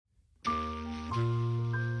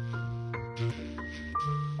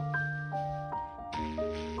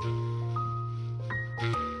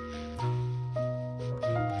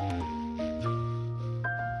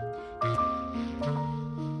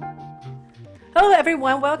Hello,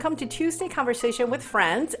 everyone. Welcome to Tuesday Conversation with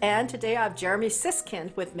Friends. And today I have Jeremy Siskind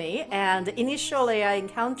with me. And initially, I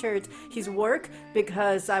encountered his work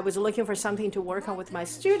because I was looking for something to work on with my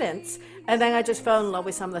students. And then I just fell in love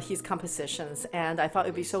with some of his compositions. And I thought it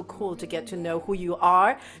would be so cool to get to know who you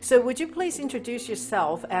are. So would you please introduce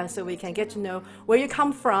yourself and so we can get to know where you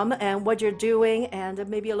come from and what you're doing and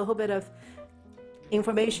maybe a little bit of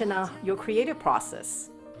information on your creative process.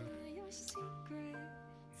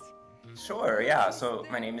 Sure, yeah. So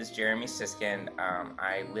my name is Jeremy Siskind.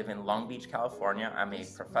 I live in Long Beach, California. I'm a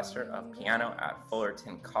professor of piano at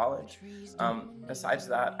Fullerton College. Besides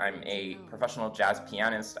that, I'm a professional jazz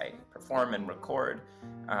pianist. I perform and record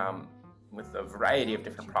with a variety of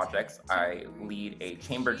different projects. I lead a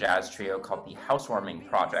chamber jazz trio called the Housewarming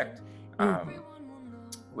Project,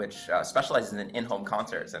 which specializes in in-home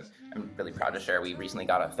concerts. And I'm really proud to share we recently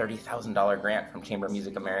got a $30,000 grant from Chamber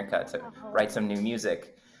Music America to write some new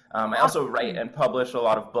music. I also write and publish a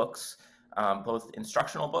lot of books, both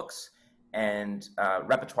instructional books and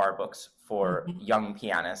repertoire books for young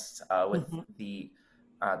pianists. With the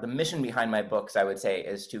mission behind my books, I would say,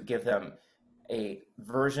 is to give them a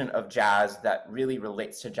version of jazz that really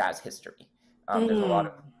relates to jazz history. There's a lot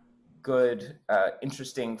of good,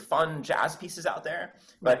 interesting, fun jazz pieces out there.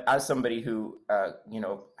 But as somebody who,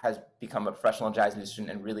 has become a professional jazz musician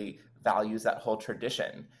and really values that whole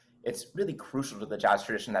tradition, it's really crucial to the jazz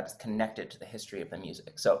tradition that is connected to the history of the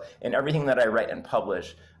music. So in everything that I write and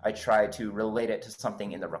publish, I try to relate it to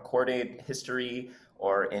something in the recorded history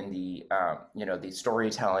or in the, the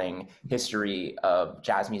storytelling history of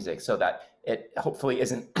jazz music, so that it hopefully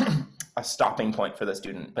isn't a stopping point for the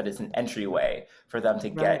student, but it's an entryway for them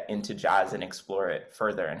to get into jazz and explore it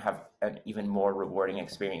further and have an even more rewarding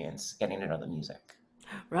experience getting to know the music.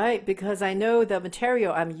 Right, because I know the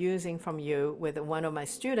material I'm using from you with one of my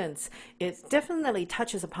students, it definitely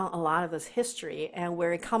touches upon a lot of this history and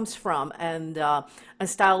where it comes from, and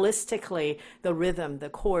stylistically the rhythm, the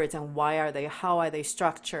chords, and how are they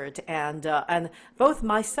structured, and both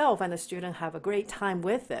myself and the student have a great time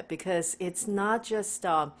with it because it's not just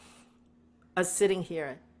us sitting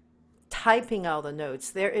here typing out the notes.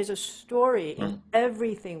 There is a story in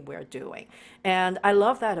everything we're doing, and I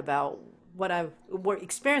love that about what we're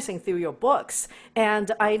experiencing through your books.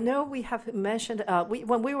 And I know we have mentioned,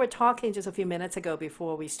 when we were talking just a few minutes ago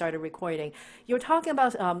before we started recording, you were talking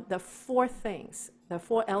about the four things, the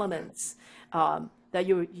four elements that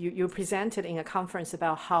you presented in a conference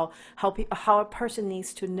about how a person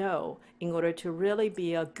needs to know in order to really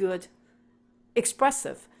be a good,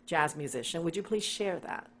 expressive jazz musician. Would you please share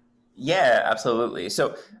that? Yeah, absolutely.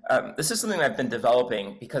 So this is something I've been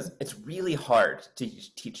developing because it's really hard to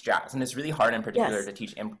teach jazz, and it's really hard in particular to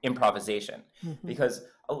teach improvisation because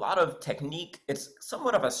a lot of technique, it's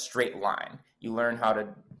somewhat of a straight line. You learn how to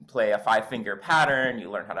play a five-finger pattern, you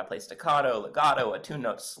learn how to play staccato, legato, a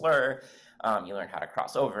two-note slur, you learn how to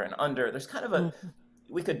cross over and under. There's kind of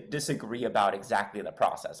we could disagree about exactly the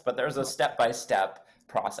process, but there's a step-by-step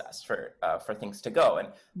process for things to go, and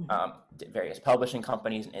various publishing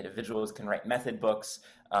companies and individuals can write method books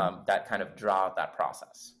that kind of draw out that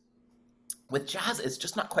process. With jazz, it's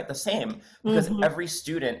just not quite the same because every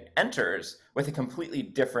student enters with a completely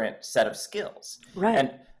different set of skills. Right.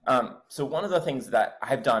 And so one of the things that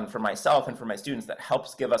I've done for myself and for my students that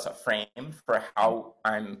helps give us a frame for how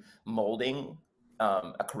I'm molding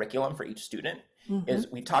a curriculum for each student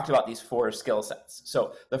is we talked about these four skill sets.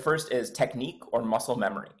 So the first is technique or muscle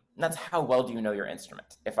memory. And that's how well do you know your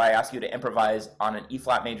instrument. If I ask you to improvise on an E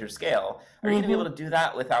flat major scale, are you going to be able to do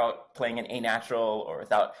that without playing an A natural or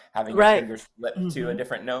without having your fingers flip to a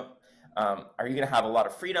different note? Are you going to have a lot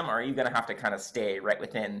of freedom, or are you going to have to kind of stay right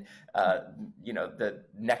within the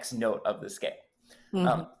next note of the scale?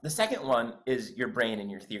 The second one is your brain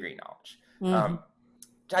and your theory knowledge.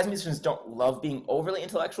 Jazz musicians don't love being overly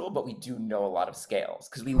intellectual, but we do know a lot of scales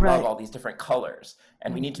because we love all these different colors,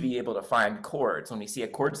 and we need to be able to find chords. When we see a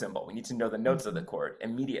chord symbol, we need to know the notes of the chord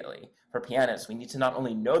immediately. For pianists, we need to not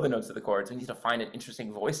only know the notes of the chords, we need to find an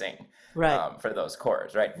interesting voicing for those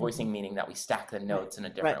chords, right? Voicing meaning that we stack the notes in a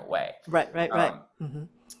different way. Right.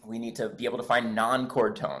 We need to be able to find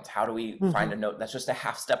non-chord tones. How do we find a note that's just a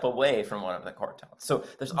half step away from one of the chord tones? So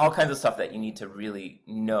there's all kinds of stuff that you need to really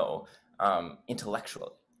know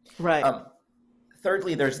intellectually. Right.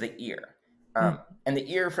 Thirdly, there's the ear. And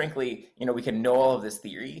the ear, frankly, we can know all of this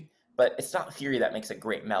theory, but it's not theory that makes a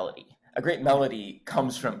great melody. a great melody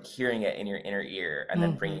comes from hearing it in your inner ear and then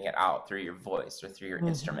Mm-hmm. bringing it out through your voice or through your Mm-hmm.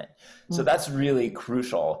 instrument. So that's really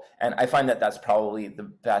crucial. And I find that that's probably the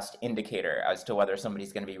best indicator as to whether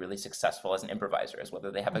somebody's going to be really successful as an improviser, is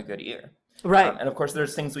whether they have a good ear. Right. And of course,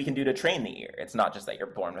 there's things we can do to train the ear. It's not just that you're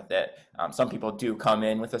born with it. Some people do come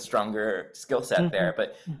in with a stronger skill set Mm-hmm. there,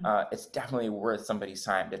 but Mm-hmm. it's definitely worth somebody's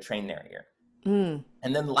time to train their ear. Mm.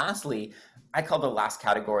 And then lastly, I call the last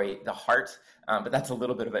category the heart, but that's a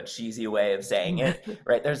little bit of a cheesy way of saying it,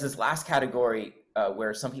 right? There's this last category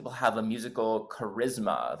where some people have a musical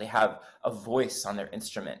charisma. They have a voice on their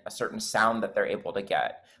instrument, a certain sound that they're able to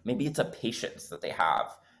get. Maybe it's a patience that they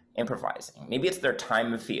have improvising. Maybe it's their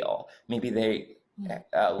time feel. Maybe they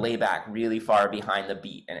lay back really far behind the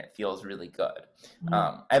beat and it feels really good.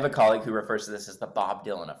 I have a colleague who refers to this as the Bob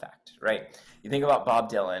Dylan effect, right? You think about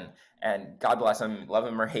Bob Dylan, and God bless him, love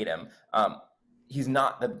him or hate him, he's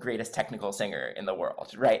not the greatest technical singer in the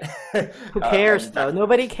world, right? Who cares In though? fact,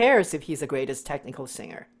 Nobody cares if he's the greatest technical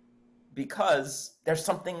singer. because there's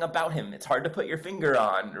something about him. It's hard to put your finger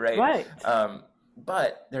on, right? Right.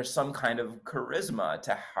 But there's some kind of charisma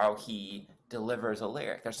to how he delivers a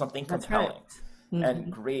lyric. There's something That's right. compelling. Mm-hmm.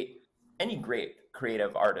 And any great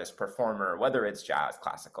creative artist, performer, whether it's jazz,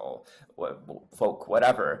 classical, folk,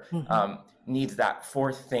 whatever, Mm-hmm. needs that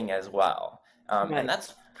fourth thing as well. And Right.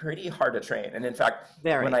 that's pretty hard to train. And in fact,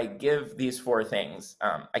 when Very. I give these four things,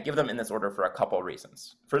 I give them in this order for a couple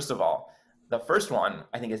reasons. First of all, the first one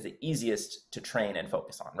I think is the easiest to train and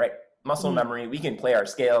focus on, right? Muscle memory, we can play our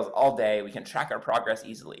scales all day, we can track our progress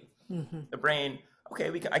easily. Mm-hmm. The brain,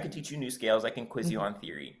 okay, I can teach you new scales, I can quiz you Mm-hmm. on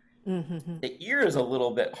theory. Mm-hmm. The ear is a little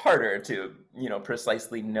bit harder to,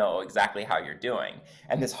 precisely know exactly how you're doing.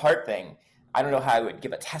 And this heart thing, I don't know how I would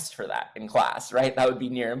give a test for that in class, right? That would be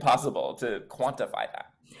near impossible to quantify that.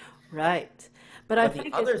 Right. But I But the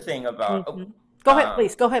think other thing about, Mhm. Go ahead,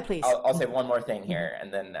 please. Go ahead, please. I'll say one more thing here,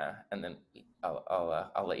 and then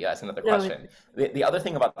I'll let you ask another No. question. The other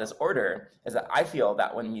thing about this order is that I feel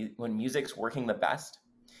that when music's working the best,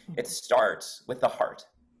 it starts with the heart.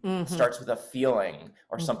 It Mm-hmm. starts with a feeling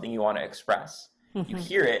or something you want to express. You Mm-hmm.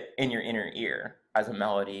 hear it in your inner ear as a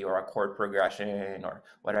melody or a chord progression or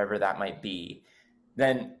whatever that might be.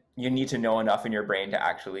 Then you need to know enough in your brain to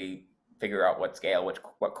actually figure out what scale,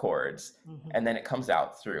 what chords, Mm-hmm. and then it comes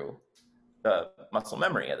out through the muscle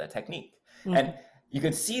memory of the technique. Mm-hmm. And you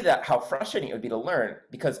could see that how frustrating it would be to learn,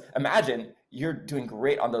 because imagine you're doing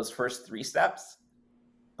great on those first three steps,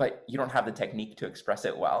 but you don't have the technique to express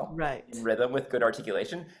it well. Right. In rhythm with good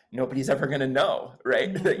articulation, nobody's ever going to know,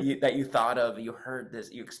 right? Mm-hmm. that you thought of, you heard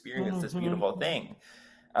this, you experienced this Mm-hmm. beautiful thing.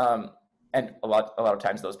 And a lot of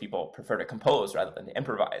times those people prefer to compose rather than to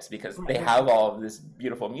improvise, because they Right. have all of this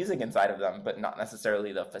beautiful music inside of them, but not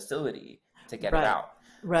necessarily the facility to get it Right. out.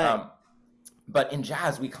 Right. But in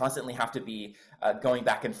jazz, we constantly have to be going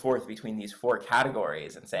back and forth between these four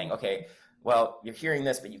categories and saying, okay, well, you're hearing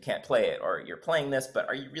this, but you can't play it, or you're playing this, but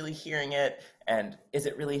are you really hearing it? And is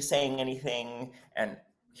it really saying anything? And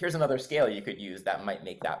here's another scale you could use that might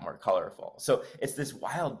make that more colorful. So it's this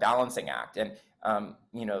wild balancing act. And,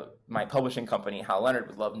 my publishing company, Hal Leonard,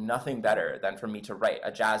 would love nothing better than for me to write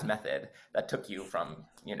a jazz method that took you from,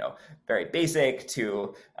 very basic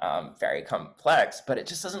to very complex, but it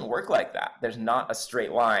just doesn't work like that. There's not a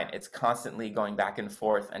straight line. It's constantly going back and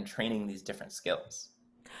forth and training these different skills.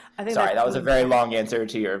 I think Sorry, that's that was a very long answer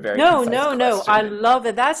to your very No, concise no, no. I question. love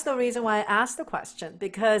it. That's the reason why I asked the question,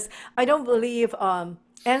 because I don't believe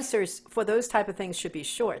answers for those type of things should be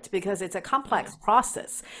short, because it's a complex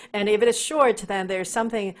process. And if it is short, then there's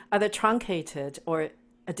something either truncated or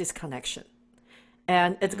a disconnection.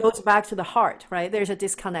 And it goes back to the heart, right? There's a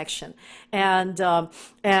disconnection. And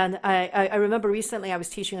I remember recently I was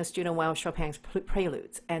teaching a student one of Chopin's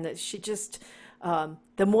preludes, and she just,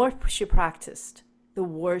 the more she practiced, the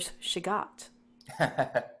worse she got.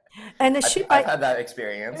 And I've had that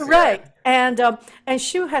experience. right, and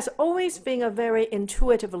she has always been a very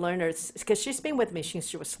intuitive learner, because she's been with me since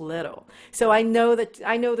she was little. So I know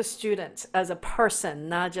the student as a person,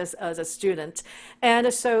 not just as a student.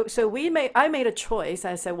 And so I made a choice.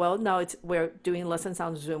 I said, well, no, we're doing lessons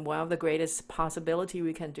on Zoom. One of the greatest possibility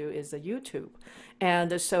we can do is the YouTube.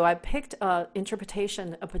 And so I picked a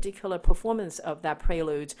particular performance of that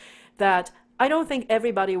prelude that I don't think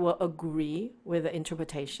everybody will agree with the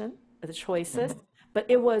interpretation, the choices, but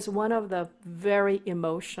it was one of the very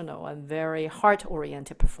emotional and very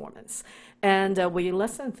heart-oriented performance. And we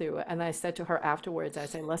listened through it, and I said to her afterwards, I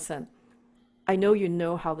said, listen, I know you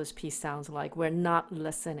know how this piece sounds like. We're not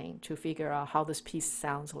listening to figure out how this piece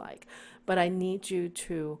sounds like, but I need you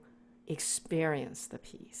to experience the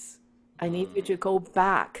piece. I need you to go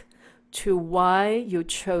back to why you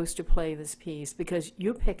chose to play this piece, because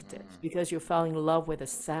you picked it, Mm. because you fell in love with the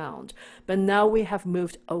sound. But now we have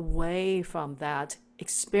moved away from that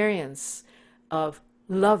experience of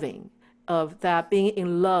loving, of that being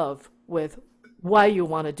in love with why you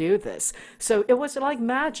want to do this. So it was like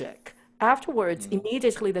magic. Afterwards, Mm.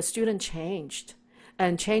 immediately the student changed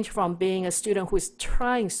and changed from being a student who is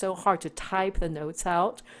trying so hard to type the notes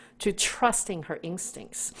out to trusting her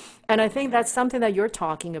instincts. And I think that's something that you're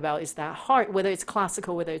talking about, is that heart, whether it's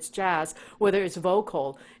classical, whether it's jazz, whether it's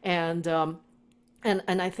vocal. And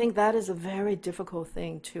I think that is a very difficult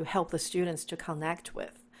thing to help the students to connect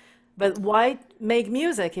with. But why make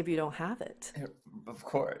music if you don't have it? Of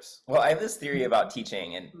course. Well, I have this theory about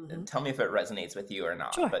teaching, Hmm. and tell me if it resonates with you or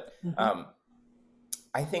not. Sure. But Hmm.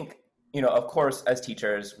 I think, of course, as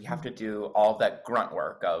teachers, we have to do all that grunt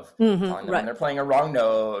work of Hmm. telling them when Right. they're playing a wrong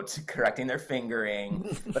note, correcting their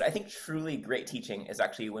fingering. But I think truly great teaching is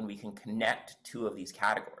actually when we can connect two of these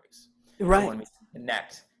categories. So Right. when we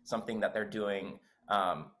connect something that they're doing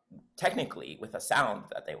technically with a sound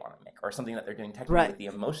that they want to make, or something that they're doing technically Right. with the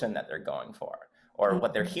emotion that they're going for, or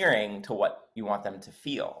what they're Hmm. hearing to what you want them to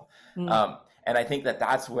feel. Hmm. And I think that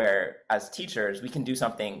that's where, as teachers, we can do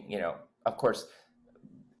something, of course,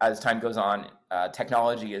 as time goes on,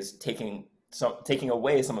 technology is taking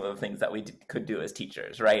away some of the things that we could do as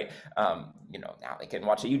teachers, right? Now they can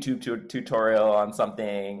watch a YouTube tutorial on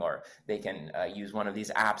something, or they can use one of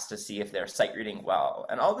these apps to see if they're sight reading well,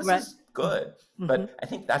 and all this Right. is good. Hmm. But I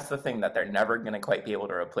think that's the thing that they're never going to quite be able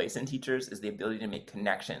to replace in teachers, is the ability to make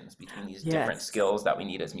connections between these different Yes. skills that we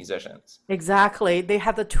need as musicians. Exactly. They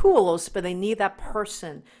have the tools, but they need that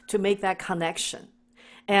person to make that connection.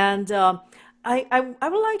 And I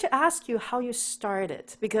would like to ask you how you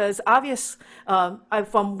started, because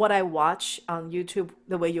from what I watch on YouTube,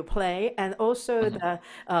 the way you play, and also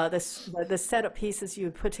Mhm. the set of pieces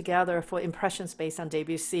you put together for impressions based on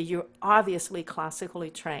Debussy, you're obviously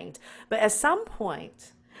classically trained. But at some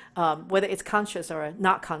point, whether it's conscious or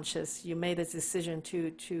not conscious, you made a decision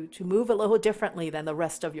to move a little differently than the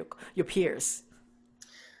rest of your peers.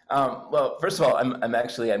 Well, first of all,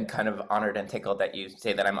 I'm kind of honored and tickled that you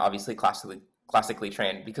say that I'm obviously classically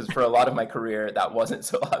trained, because for a lot of my career that wasn't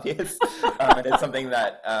so obvious, and it's something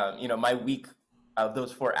that my weak of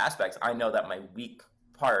those four aspects. I know that my weak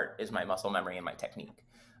part is my muscle memory and my technique,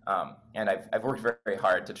 and I've worked very, very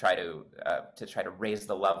hard to try to raise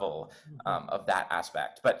the level of that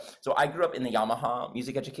aspect. But so I grew up in the Yamaha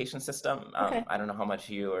music education system. Okay. I don't know how much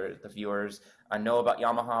you or the viewers know about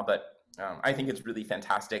Yamaha, but I think it's really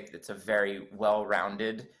fantastic. It's a very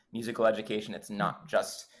well-rounded musical education. It's not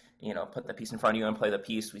just, put the piece in front of you and play the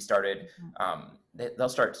piece. They'll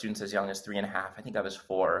start students as young as 3.5. I think I was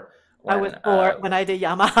 4 I was when, 4 when I did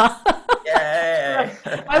Yamaha. yay!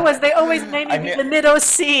 They always made me I be knew the middle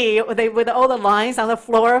C, with all the lines on the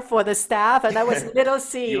floor for the staff, and I was middle you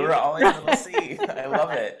C. were always little C. I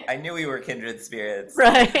love it. I knew we were kindred spirits.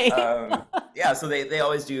 Right. Yeah, so they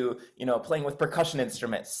always do, playing with percussion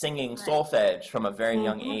instruments, singing Right. solfege from a very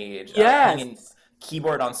young Hmm. age, playing in Yes.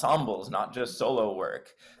 keyboard ensembles, not just solo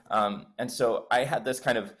work. And so I had this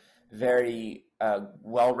kind of very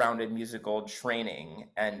well-rounded musical training,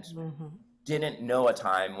 and Hmm. didn't know a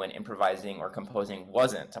time when improvising or composing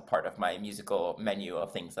wasn't a part of my musical menu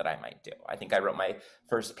of things that I might do. I think I wrote my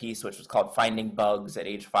first piece, which was called Finding Bugs, at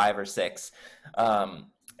age 5 or 6.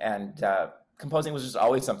 And composing was just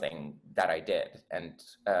always something that I did. And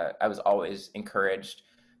I was always encouraged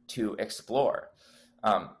to explore.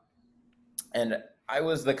 Um, and I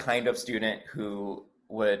was the kind of student who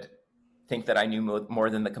would think that I knew more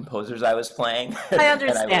than the composers I was playing. I And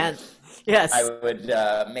understand. I Yes. would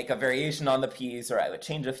make a variation on the piece, or I would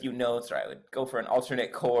change a few notes, or I would go for an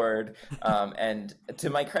alternate chord. And to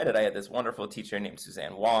my credit, I had this wonderful teacher named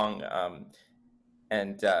Suzanne Wong,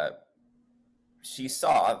 and she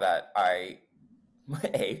saw that I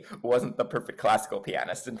A, wasn't the perfect classical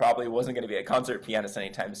pianist and probably wasn't going to be a concert pianist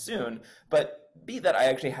anytime soon, but B, that I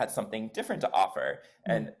actually had something different to offer.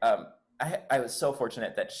 Mm. And I was so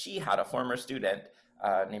fortunate that she had a former student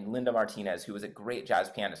named Linda Martinez, who was a great jazz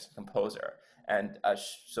pianist and composer. And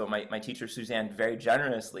so my teacher, Suzanne, very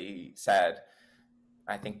generously said,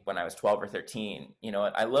 I think when I was 12 or 13, you know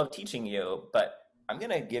what, I love teaching you, but I'm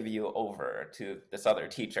going to give you over to this other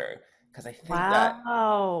teacher, because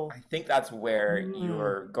Wow. I think that's where Mm.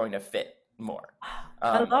 you're going to fit more.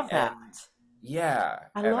 I love that. And yeah,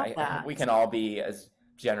 I and love I hope we that. can all be as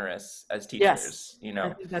generous as Yes. teachers, you I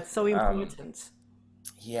know. think that's so Um, important.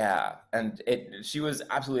 yeah, and she was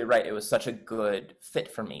absolutely right. It was such a good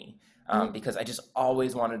fit for me, Mm. because I just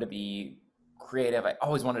always wanted to be creative. I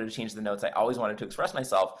always wanted to change the notes. I always wanted to express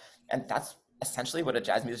myself, and that's essentially what a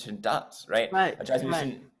jazz musician does, right? Right, A jazz right.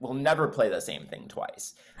 musician will never play the same thing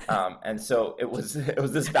twice. And so it was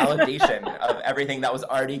this validation of everything that was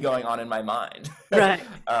already going on in my mind. Right,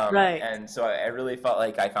 right. And so I really felt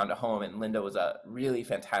like I found a home, and Linda was a really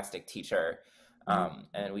fantastic teacher.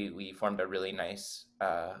 And we formed a really nice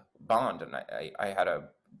bond, and I had a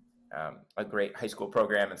great high school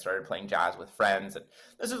program and started playing jazz with friends. And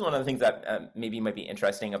this is one of the things that maybe might be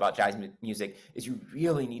interesting about jazz music is you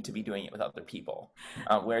really need to be doing it with other people.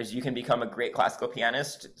 Whereas you can become a great classical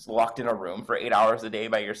pianist locked in a room for 8 hours a day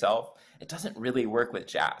by yourself. It doesn't really work with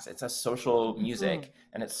jazz. It's a social music,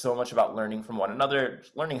 and it's so much about learning from one another,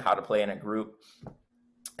 learning how to play in a group,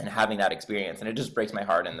 and having that experience. And it just breaks my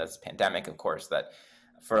heart in this pandemic, of course, that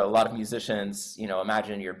for a lot of musicians,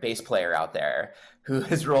 imagine your bass player out there who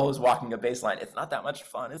his role is walking a bass line. It's not that much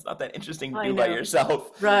fun. It's not that interesting to do by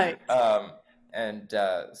yourself. Right.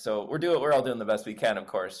 So we're all doing the best we can, of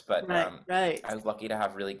course, but right. I was lucky to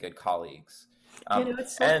have really good colleagues.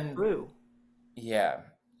 It's so true. Yeah,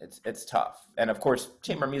 it's tough. And of course,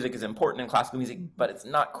 chamber music is important in classical music, but it's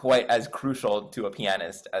not quite as crucial to a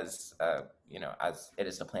pianist as it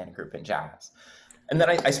is to play in a group in jazz. And then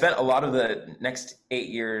I spent a lot of the next 8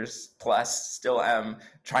 years plus still am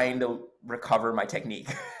trying to recover my technique.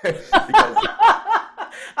 Because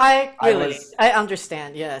I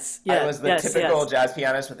understand. Yes. I was the typical jazz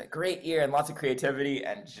pianist with a great ear and lots of creativity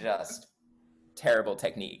and just terrible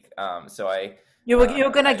technique. You were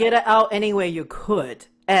going to get it out any way you could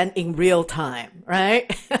and in real time, right?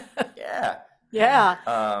 Yeah.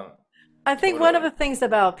 Yeah. I think one of the things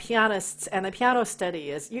about pianists and the piano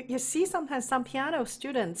study is you see sometimes some piano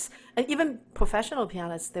students and even professional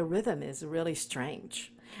pianists, their rhythm is really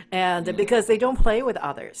strange. And because they don't play with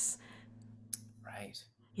others. Right.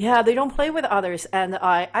 Yeah, they don't play with others. And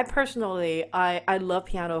I personally, I love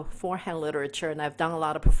piano four-hand literature, and I've done a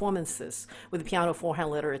lot of performances with piano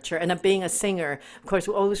four-hand literature. And being a singer, of course,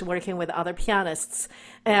 we're always working with other pianists.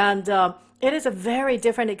 And it is a very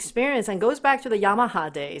different experience and goes back to the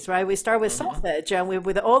Yamaha days, right? We start with solfege and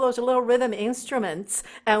with all those little rhythm instruments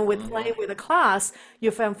and with playing with a class, you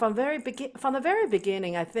from the very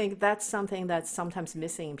beginning, I think that's something that's sometimes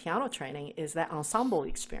missing in piano training is that ensemble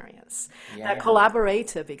experience, that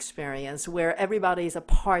collaborative experience where everybody is a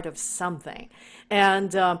part of something.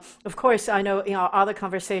 And of course, I know in our other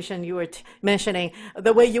conversation you were mentioning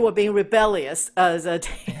the way you were being rebellious as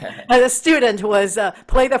a student was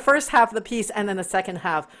play the first half of the piece and then the second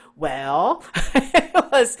half. Well,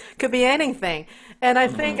 could be anything. And I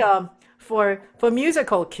think for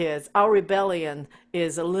musical kids, our rebellion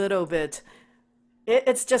is a little bit.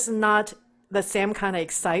 It's just not the same kind of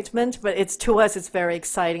excitement, but to us it's very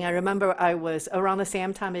exciting. I remember I was around the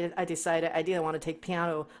same time I decided I didn't want to take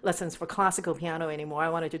piano lessons for classical piano anymore. I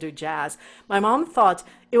wanted to do jazz. My mom thought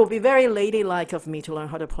it would be very ladylike of me to learn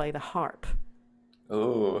how to play the harp.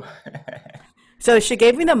 Ooh. So she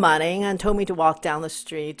gave me the money and told me to walk down the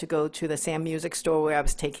street to go to the same music store where I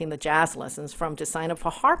was taking the jazz lessons from to sign up for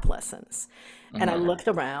harp lessons. And I looked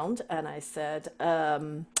around and I said,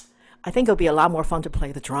 I think it'll be a lot more fun to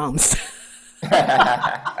play the drums.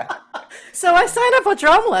 So I signed up for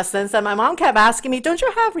drum lessons and my mom kept asking me, don't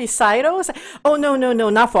you have recitals? Oh, no,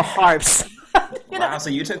 not for harps. Wow, so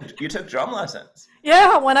you took drum lessons?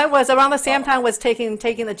 Yeah, when I was around the same time was taking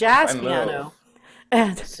the jazz piano.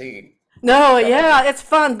 And see. No, yeah, it's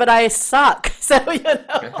fun, but I suck. So,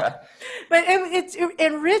 but it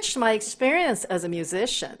enriched my experience as a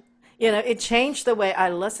musician. It changed the way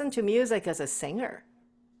I listen to music as a singer,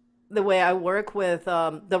 the way I work with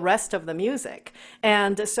the rest of the music.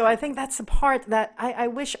 And so I think that's the part that I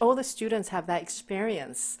wish all the students have that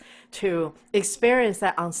experience, to experience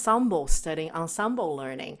that ensemble studying, ensemble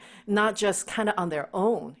learning, not just kind of on their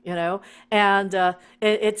own, And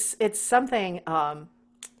it's something...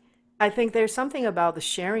 I think there's something about the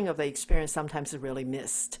sharing of the experience sometimes is really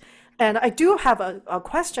missed. And I do have a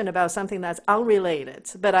question about something that's unrelated,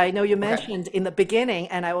 but I know you mentioned in the beginning,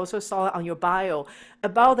 and I also saw it on your bio,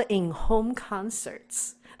 about the in-home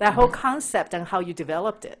concerts, that whole concept and how you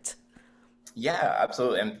developed it. Yeah,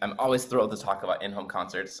 absolutely. I'm always thrilled to talk about in-home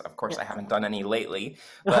concerts. Of course, I haven't done any lately,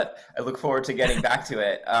 but I look forward to getting back to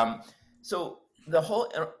it. So the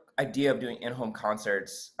whole idea of doing in-home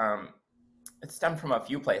concerts, it stemmed from a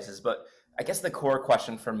few places, but I guess the core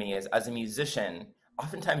question for me is, as a musician,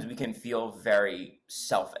 oftentimes we can feel very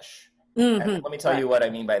selfish. And let me tell you what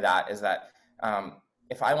I mean by that is that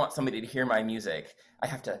if I want somebody to hear my music, I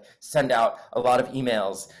have to send out a lot of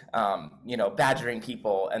emails, badgering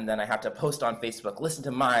people, and then I have to post on Facebook, listen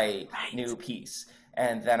to my new piece,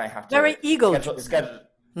 and then I have to very ego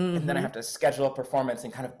and then I have to schedule a performance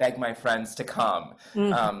and kind of beg my friends to come.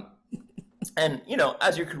 And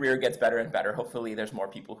as your career gets better and better, hopefully there's more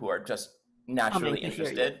people who are just Coming naturally to hear you.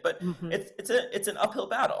 interested. But it's an uphill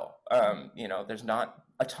battle. There's not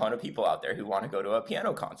a ton of people out there who want to go to a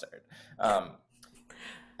piano concert.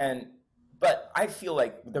 And but I feel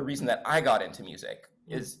like the reason that I got into music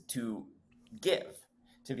is to give,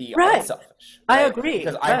 to be Right. unselfish, I right? agree.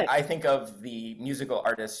 Because Right. I think of the musical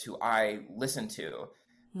artists who I listen to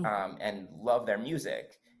and love their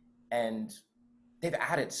music, and they've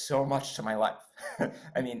added so much to my life.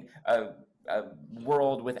 I mean, a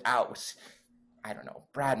world without, I don't know,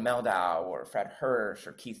 Brad Meldau or Fred Hirsch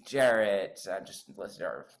or Keith Jarrett, just listen,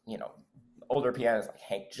 or older pianists like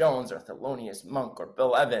Hank Jones or Thelonious Monk or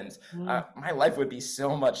Bill Evans, my life would be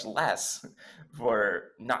so much less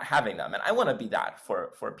for not having them. And I want to be that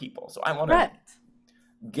for people. So I want to Right.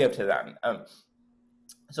 give to them.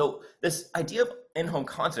 So this idea of in-home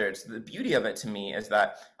concerts, the beauty of it to me is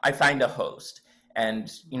that I find a host.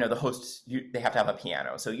 And the hosts, they have to have a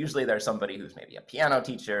piano. So usually there's somebody who's maybe a piano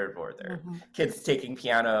teacher, or their kids taking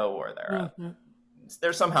piano, or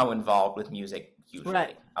they're somehow involved with music usually.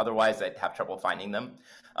 Right. Otherwise, I'd have trouble finding them.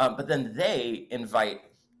 But then they invite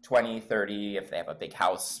 20, 30, if they have a big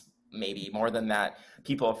house, maybe more than that,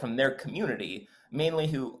 people from their community, mainly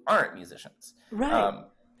who aren't musicians. Right.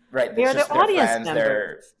 Right. They're It's the just their audience friends,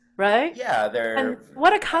 members, right? yeah, And what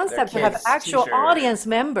a their concept to have kids' actual teacher. audience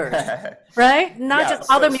members, right? Not Yeah, just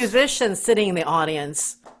so other it's- musicians sitting in the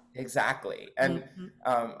audience. Exactly. And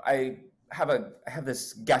I have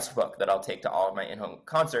this guest book that I'll take to all of my in-home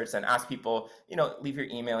concerts and ask people, leave your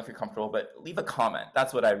email if you're comfortable, but leave a comment.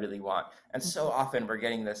 That's what I really want. And so often we're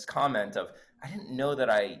getting this comment of, I didn't know that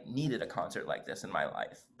I needed a concert like this in my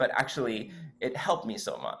life, but actually it helped me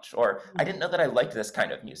so much. Or I didn't know that I liked this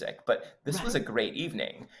kind of music, but this was a great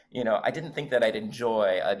evening. I didn't think that I'd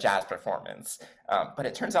enjoy a jazz performance, but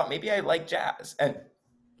it turns out maybe I like jazz. And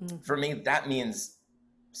for me, that means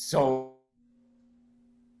so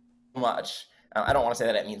much. I don't want to say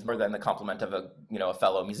that it means more than the compliment of a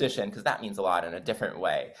fellow musician, because that means a lot in a different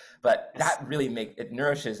way. But that really it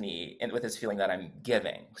nourishes me with this feeling that I'm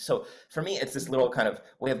giving. So for me, it's this little kind of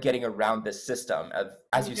way of getting around this system of,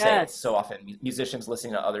 as you say, it's so often musicians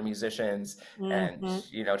listening to other musicians and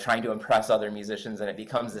trying to impress other musicians, and it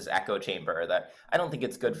becomes this echo chamber that I don't think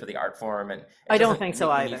it's good for the art form, and it I don't doesn't think so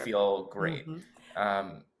make me either. feel great.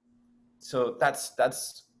 So that's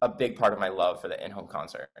a big part of my love for the in-home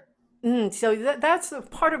concert. So that's a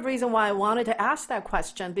part of the reason why I wanted to ask that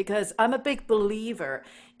question, because I'm a big believer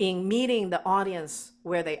in meeting the audience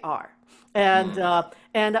where they are. And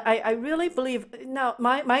I really believe now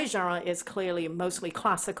my genre is clearly mostly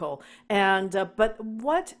classical, but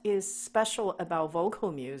what is special about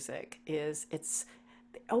vocal music is it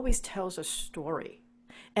always tells a story.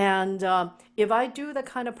 And if I do the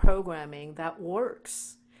kind of programming that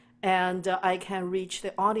works, and I can reach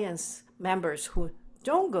the audience members who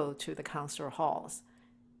don't go to the concert halls,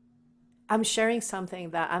 I'm sharing something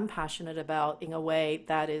that I'm passionate about in a way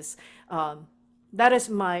that is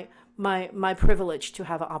my privilege to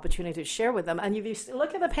have an opportunity to share with them. And if you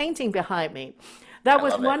look at the painting behind me, that I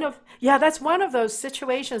was love one it. of that's one of those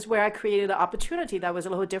situations where I created an opportunity that was a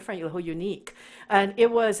little different, a little unique, and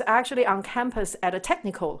it was actually on campus at a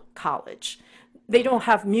technical college. They don't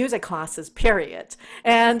have music classes, period.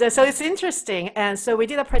 And so it's interesting. And so we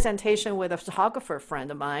did a presentation with a photographer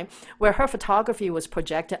friend of mine where her photography was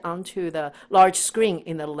projected onto the large screen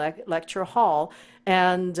in the lecture hall.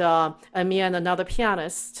 And me and another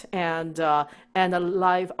pianist and a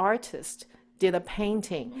live artist did a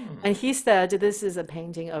painting. And he said, "This is a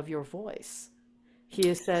painting of your voice."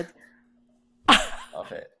 He said,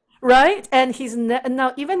 Love it. right? And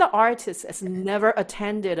now even the artist has never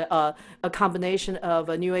attended a combination of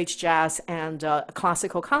a New Age jazz and a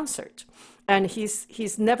classical concert. And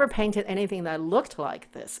he's never painted anything that looked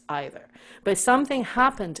like this either. But something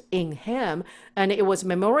happened in him, and it was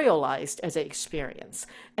memorialized as an experience.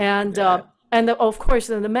 Of course,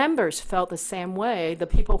 the members felt the same way. The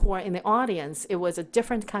people who are in the audience, it was a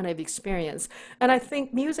different kind of experience. And I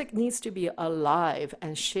think music needs to be alive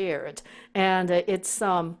and shared. And I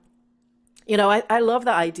love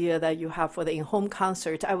the idea that you have for the in-home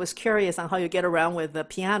concert. I was curious on how you get around with the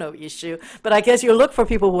piano issue, but I guess you look for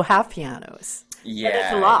people who have pianos. And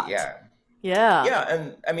it's a Yeah, lot. yeah. Yeah. Yeah,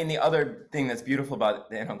 and I mean, the other thing that's beautiful about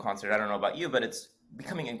the in-home concert, I don't know about you, but it's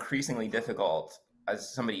becoming increasingly difficult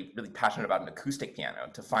as somebody really passionate about an acoustic piano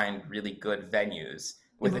to find really good venues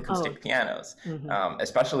with Oh. acoustic pianos,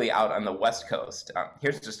 especially out on the West Coast.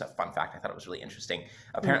 Here's just a fun fact I thought it was really interesting.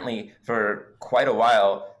 Apparently, for quite a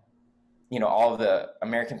while, all of the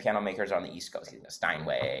American piano makers on the East Coast,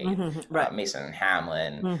 Steinway, Right. Mason and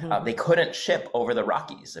Hamlin, Hmm. they couldn't ship over the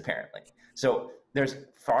Rockies, apparently. So there's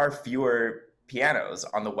far fewer pianos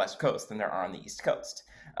on the West Coast than there are on the East Coast.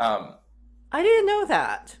 Um, I didn't know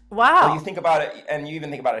that. well, you Wow. think about it, and you even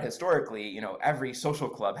think about it historically, every social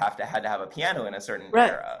club had to have a piano in a certain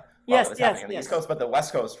Right. era while it Yes, was yes, happening on the East yes. Coast, but the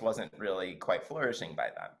West Coast wasn't really quite flourishing by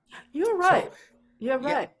then. You're right. So, You're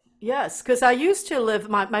yeah. right. Yes, because I used to live,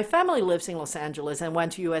 my family lives in Los Angeles and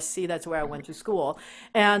went to USC. That's where I went to school.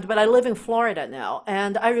 But I live in Florida now.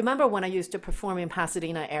 And I remember when I used to perform in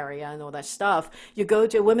Pasadena area and all that stuff, you go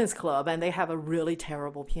to a women's club and they have a really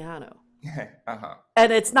terrible piano. Uh-huh.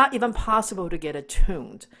 And it's not even possible to get it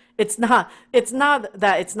tuned. It's not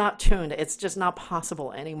that it's not tuned, it's just not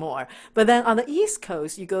possible anymore. But then on the East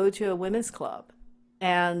Coast, you go to a women's club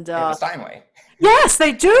and They have a Steinway. yes,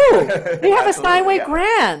 they do. They have a Absolutely, Steinway yeah.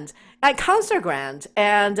 Grand at Concert Grand,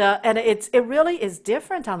 and it really is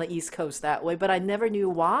different on the East Coast that way. But I never knew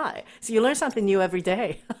why. So you learn something new every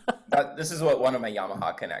day. This is what one of my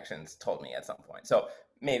Yamaha connections told me at some point. So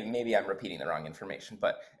maybe I'm repeating the wrong information,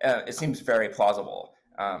 but it seems very plausible.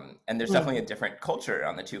 And there's definitely a different culture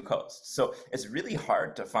on the two coasts. So it's really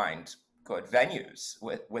hard to find good venues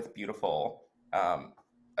with beautiful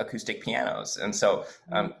acoustic pianos. And so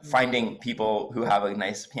finding people who have a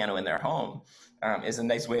nice piano in their home is a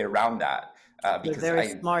nice way around that. You're Because very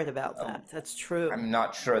smart about that. That's true. I'm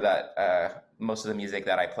not sure that most of the music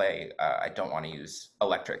that I play, I don't want to use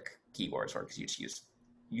electric keyboards for, because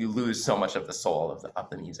you lose so much of the soul of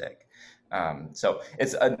the music. So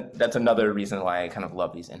that's another reason why I kind of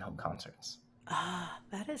love these in-home concerts. Ah,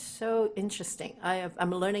 that is so interesting.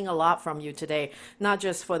 I'm learning a lot from you today, not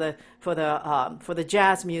just for the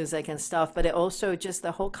jazz music and stuff, but it also just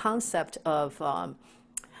the whole concept of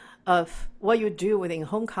what you do within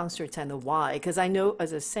home concerts and why. Because I know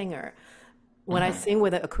as a singer, when I Hmm. sing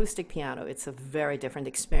with an acoustic piano, it's a very different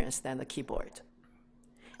experience than the keyboard.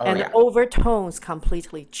 Oh And the yeah, overtones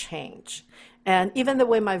completely change. And even the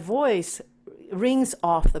way my voice rings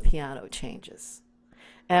off the piano changes.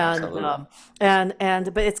 And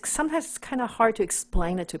absolutely. but it's sometimes it's kind of hard to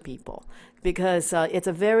explain it to people because it's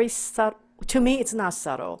a very subtle. To me, it's not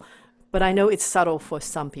subtle, but I know it's subtle for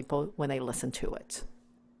some people when they listen to it.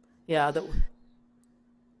 Yeah, the way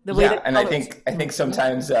the Yeah, and I colors. think I think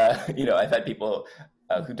sometimes I've had people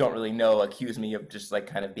who don't really know accuse me of just like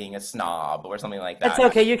kind of being a snob or something like It's that.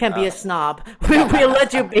 okay. You can be a Um, snob. We'll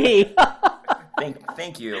let you be.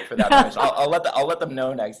 thank you for that permission. I'll let them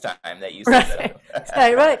know next time that you said Right.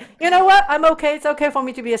 Right, that. right. You know what? I'm okay. It's okay for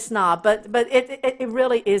me to be a snob, but it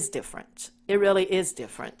really is different. It really is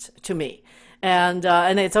different to me. And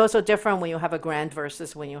it's also different when you have a grand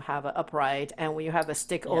versus when you have an upright, and when you have a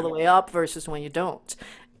stick all Yeah. the way up versus when you don't.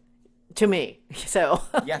 To me. So,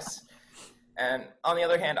 Yes. And on the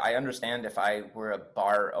other hand, I understand if I were a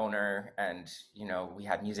bar owner and, we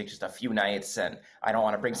had music just a few nights and I don't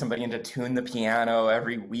want to bring somebody in to tune the piano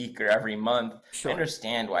every week or every month. I sure.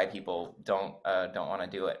 understand why people don't want to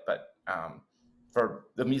do it. But for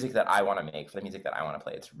the music that I want to make, for the music that I want to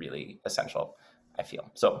play, it's really essential, I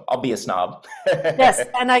feel. So I'll be a snob. Yes,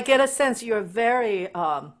 and I get a sense you're very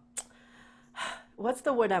what's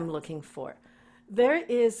the word I'm looking for? There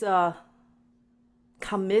is a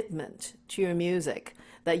commitment to your music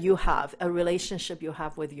that you have, a relationship you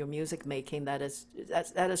have with your music making that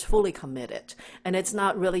is fully committed, and it's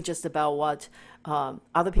not really just about what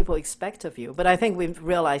other people expect of you. But I think we've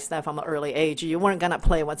realized that from an early age, you weren't gonna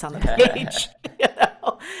play what's on the page, you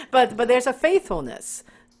know. But there's a faithfulness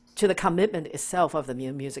to the commitment itself of the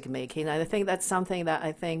music making. And I think that's something that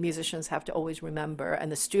I think musicians have to always remember,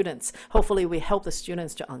 and the students. Hopefully, we help the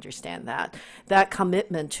students to understand that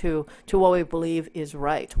commitment to what we believe is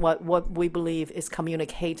right, what we believe is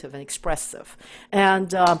communicative and expressive.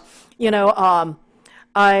 And you know,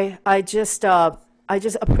 I just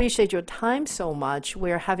appreciate your time so much.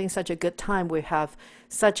 We're having such a good time. We have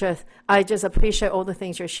such a, I just appreciate all the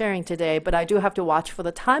things you're sharing today, but I do have to watch for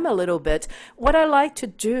the time a little bit. What I like to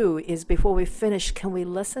do is before we finish, can we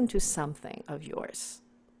listen to something of yours?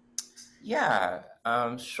 Yeah,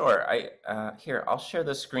 sure. Here, I'll share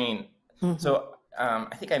the screen. Hmm. So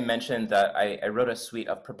I think I mentioned that I wrote a suite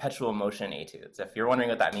of perpetual motion etudes. If you're wondering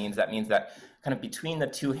what that means that kind of between the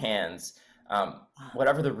two hands,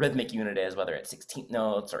 whatever the rhythmic unit is, whether it's 16th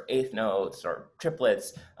notes or eighth notes or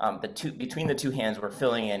triplets, between the two hands, we're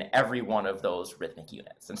filling in every one of those rhythmic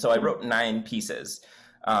units. And so I wrote 9 pieces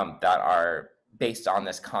that are based on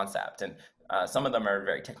this concept. And some of them are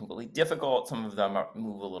very technically difficult. Some of them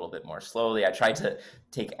move a little bit more slowly. I tried to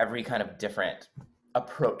take every kind of different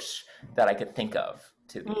approach that I could think of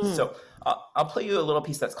to these. So I'll play you a little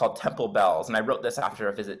piece that's called Temple Bells, and I wrote this after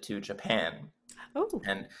a visit to Japan. Oh,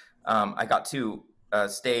 And I got to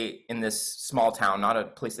stay in this small town, not a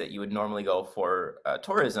place that you would normally go for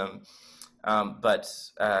tourism, but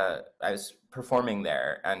I was performing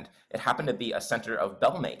there, and it happened to be a center of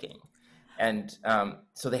bell making. And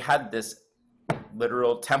so they had this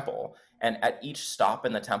literal temple, and at each stop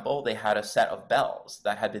in the temple, they had a set of bells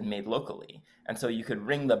that had been made locally. And so you could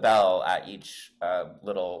ring the bell at each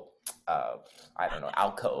little, I don't know,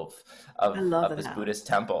 alcove I love of this that. Buddhist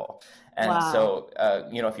temple. And Wow. so,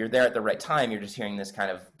 if you're there at the right time, you're just hearing this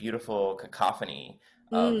kind of beautiful cacophony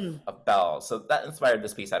Mm, of bells. So that inspired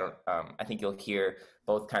this piece. I think you'll hear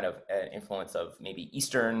both kind of an influence of maybe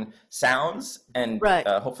Eastern sounds, and right.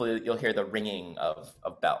 hopefully you'll hear the ringing of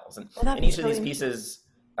bells. And Well, that'd in be each of so these interesting. pieces,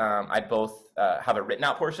 I both have a written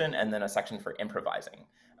out portion and then a section for improvising.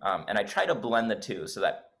 And I try to blend the two so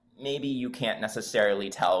that maybe you can't necessarily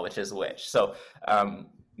tell which is which. So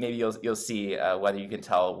maybe you'll see whether you can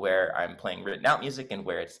tell where I'm playing written out music and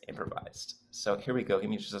where it's improvised. So here we go. Give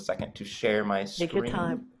me just a second to share my Take your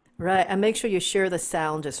time. screen. Right. And make sure you share the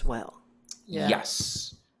sound as well. Yeah.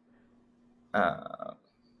 Yes. Uh,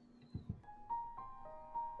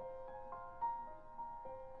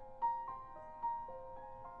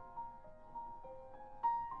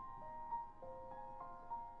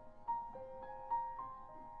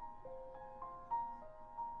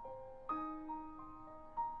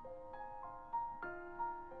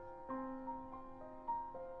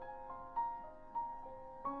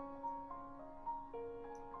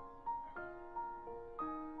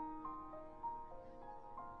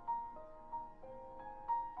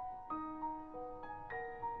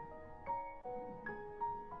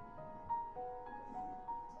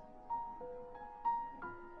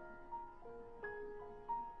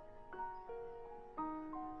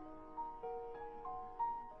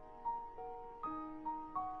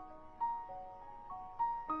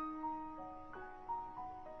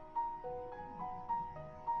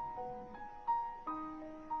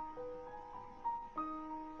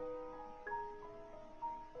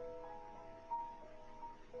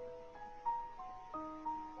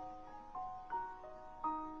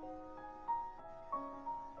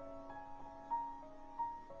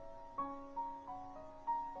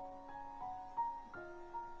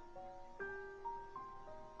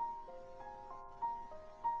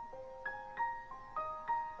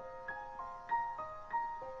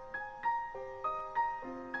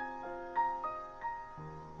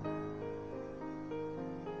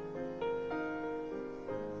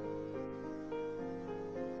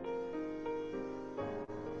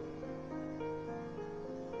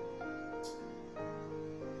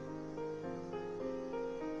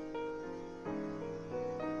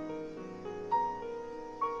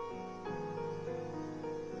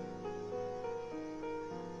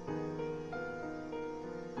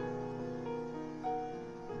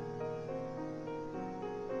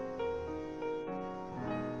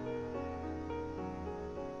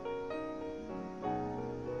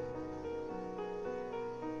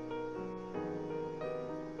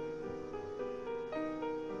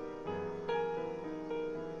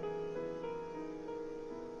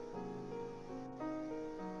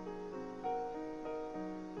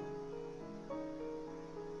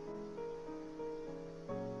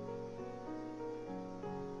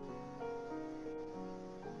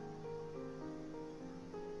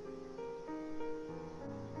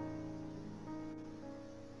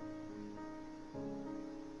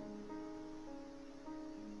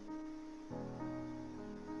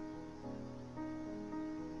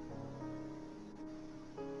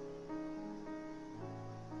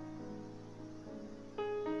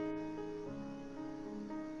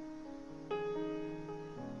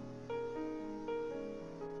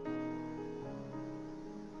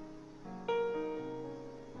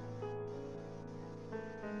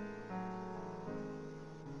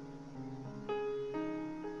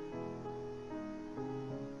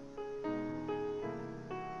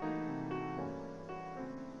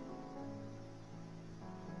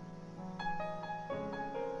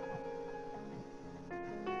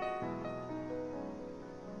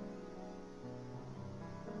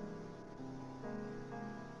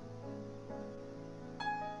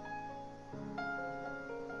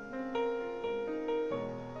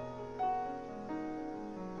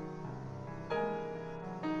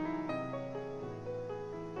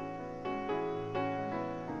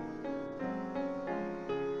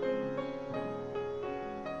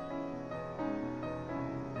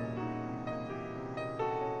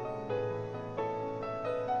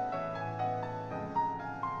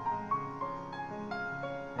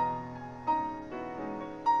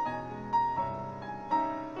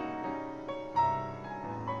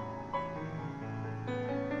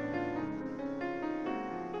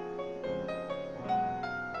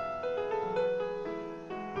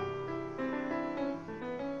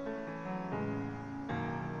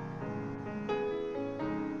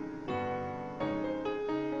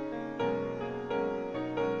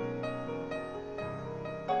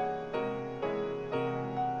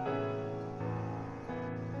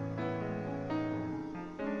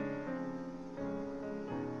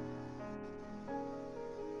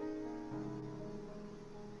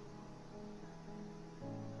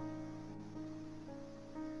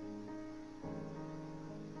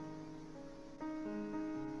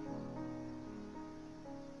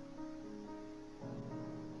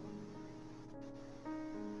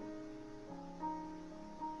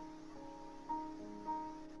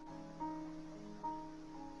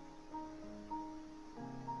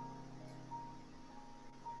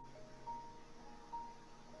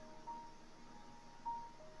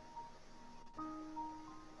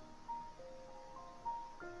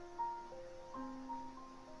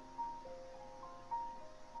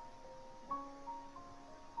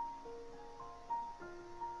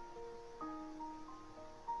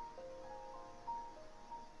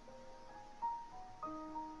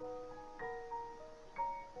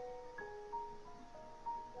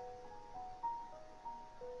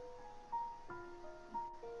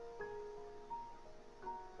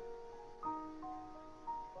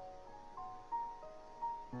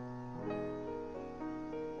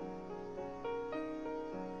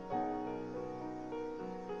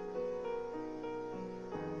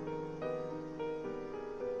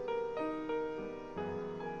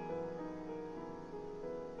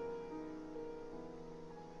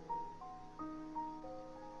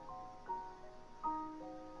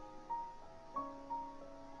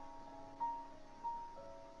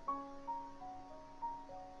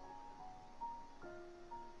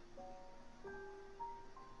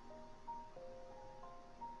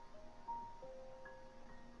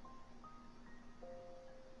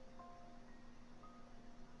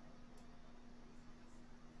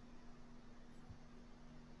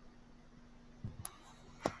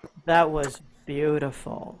 That was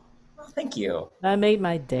beautiful. Oh, thank you. That made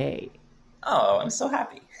my day. Oh, I'm so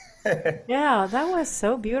happy. Yeah, that was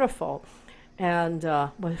so beautiful. And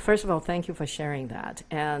well, first of all, thank you for sharing that.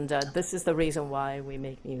 And this is the reason why we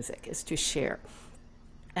make music is to share.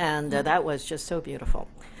 And that was just so beautiful.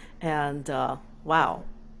 And wow,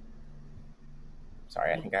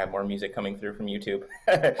 Sorry, I think I have more music coming through from YouTube.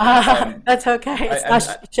 that's okay. It's not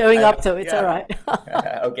I, showing up, so it's all yeah.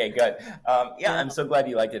 right. Okay, good. Yeah, Yeah. I'm so glad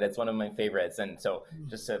you liked it. It's one of my favorites. And so,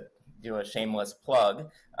 just to do a shameless plug,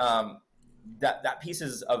 that piece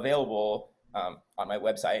is available on my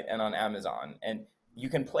website and on Amazon, and you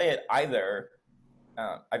can play it either.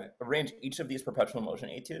 I've arranged each of these perpetual motion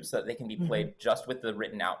etudes so that they can be Hmm. played just with the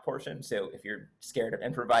written out portion. So if you're scared of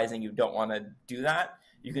improvising, you don't want to do that,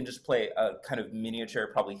 you can just play a kind of miniature,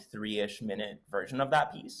 probably 3-ish minute version of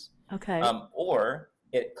that piece. Okay. Or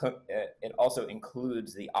it also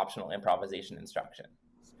includes the optional improvisation instruction.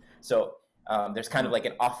 So there's kind of like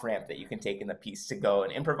an off ramp that you can take in the piece to go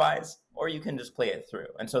and improvise, or you can just play it through.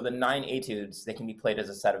 And so the 9 etudes, they can be played as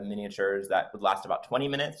a set of miniatures that would last about 20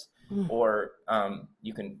 minutes, Mm. or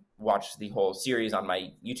you can watch the whole series on my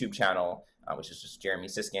YouTube channel, which is just Jeremy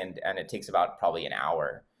Siskind, and it takes about probably an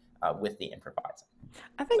hour with the improvising.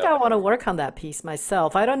 I think I So want to work on that piece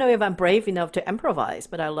myself. I don't know if I'm brave enough to improvise,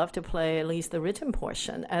 but I love to play at least the written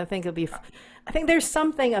portion. I think it'll be, I think there's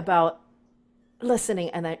something about listening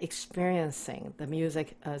and then experiencing the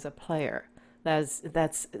music as a player. That's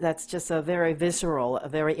just a very visceral, a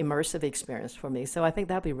very immersive experience for me. So I think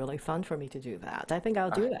that'd be really fun for me to do that. I think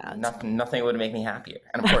I'll do that. nothing would make me happier.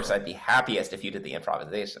 And of course, I'd be happiest if you did the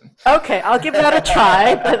improvisation. Okay, I'll give that a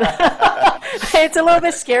try, but it's a little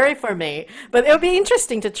bit scary for me. But it'll be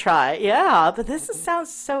interesting to try. Yeah, but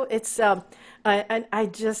sounds so. It's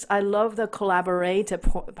I love the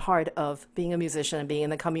collaborative part of being a musician and being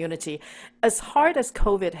in the community. As hard as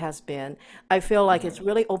COVID has been, I feel like it's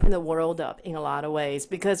really opened the world up in a lot of ways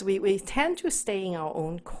because we tend to stay in our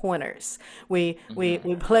own corners. We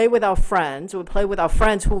play with our friends. We play with our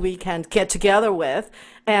friends who we can get together with,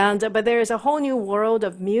 and but there is a whole new world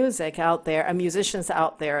of music out there and musicians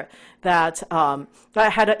out there that I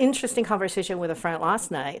had an interesting conversation with a friend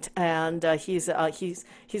last night, and he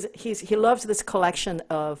loves this collection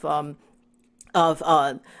of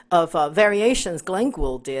variations Glenn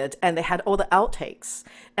Gould did, and they had all the outtakes.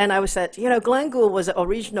 And I was said, Glenn Gould was an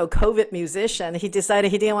original COVID musician. He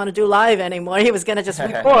decided he didn't want to do live anymore. He was going to just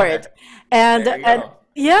record, There you and go.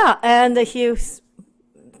 yeah, and he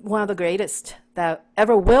one of the greatest that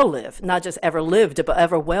ever will live, not just ever lived, but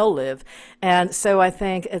ever will live. And so I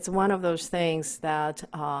think it's one of those things that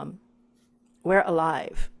we're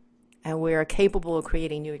alive and we're capable of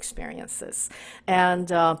creating new experiences.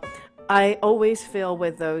 And I always feel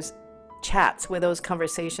with those chats, with those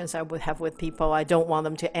conversations I would have with people, I don't want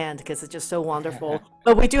them to end because it's just so wonderful.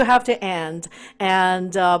 But we do have to end.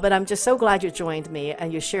 And but I'm just so glad you joined me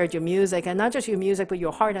and you shared your music, and not just your music, but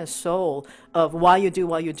your heart and soul of why you do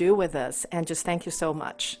what you do with us. And just thank you so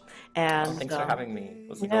much. Oh, And thanks for having me. It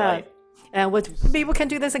was a yeah. delight. And with people can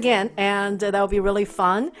do this again, and that'll be really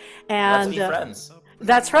fun. Let's And be friends.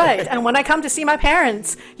 that's right. And when I come to see my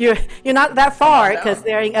parents, you're not that far because Down.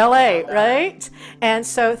 they're in LA, right? And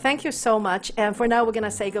so thank you so much. And for now, we're gonna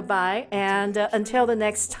say goodbye and until the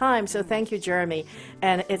next time. So thank you, Jeremy,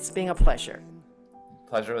 and it's been a pleasure.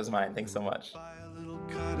 Pleasure was mine. Thanks so much. Buy a little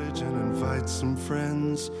cottage and invite some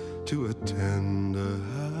friends to attend a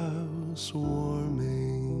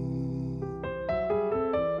housewarming.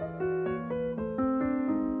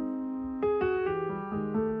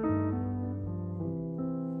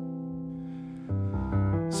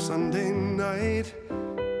 Sunday night,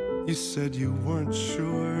 you said you weren't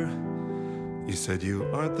sure. You said you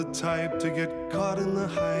aren't the type to get caught in the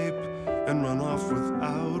hype and run off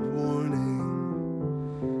without warning.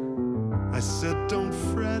 I said, don't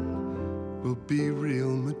fret, we'll be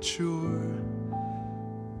real mature.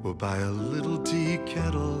 We'll buy a little tea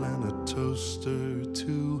kettle and a toaster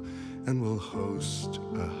too, and we'll host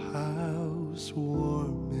a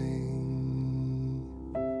housewarming.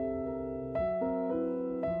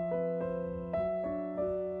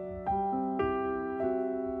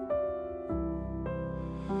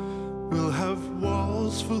 We'll have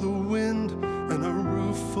walls for the wind and a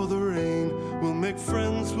roof for the rain. We'll make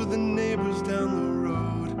friends with the neighbors down the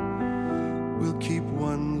road. We'll keep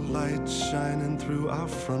one light shining through our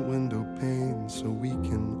front window pane so we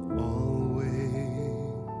can always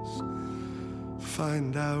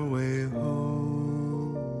find our way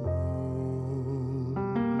home.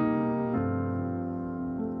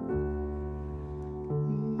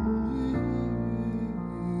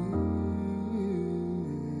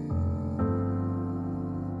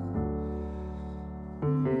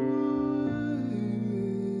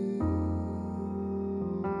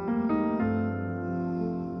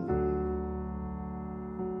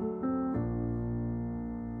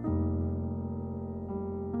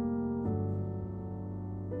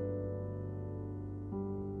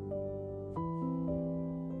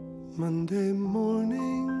 Monday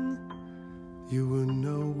morning, you were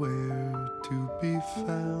nowhere to be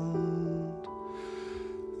found.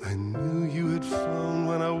 I knew you had flown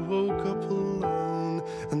when I woke up alone,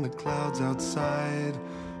 and the clouds outside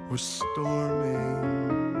were storming.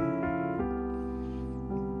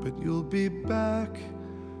 But you'll be back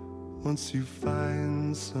once you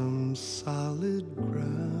find some solid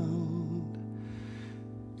ground.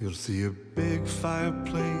 You'll see a big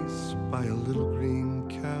fireplace by a little green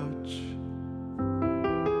couch.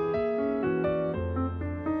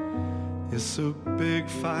 Yes, a big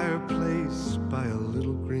fireplace by a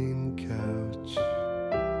little green couch.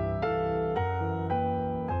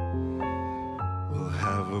 We'll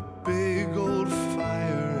have a big old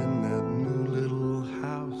fire in that new little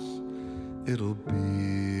house. It'll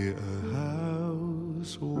be a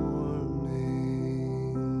housewarming.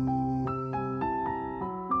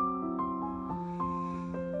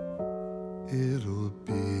 It'll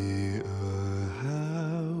be a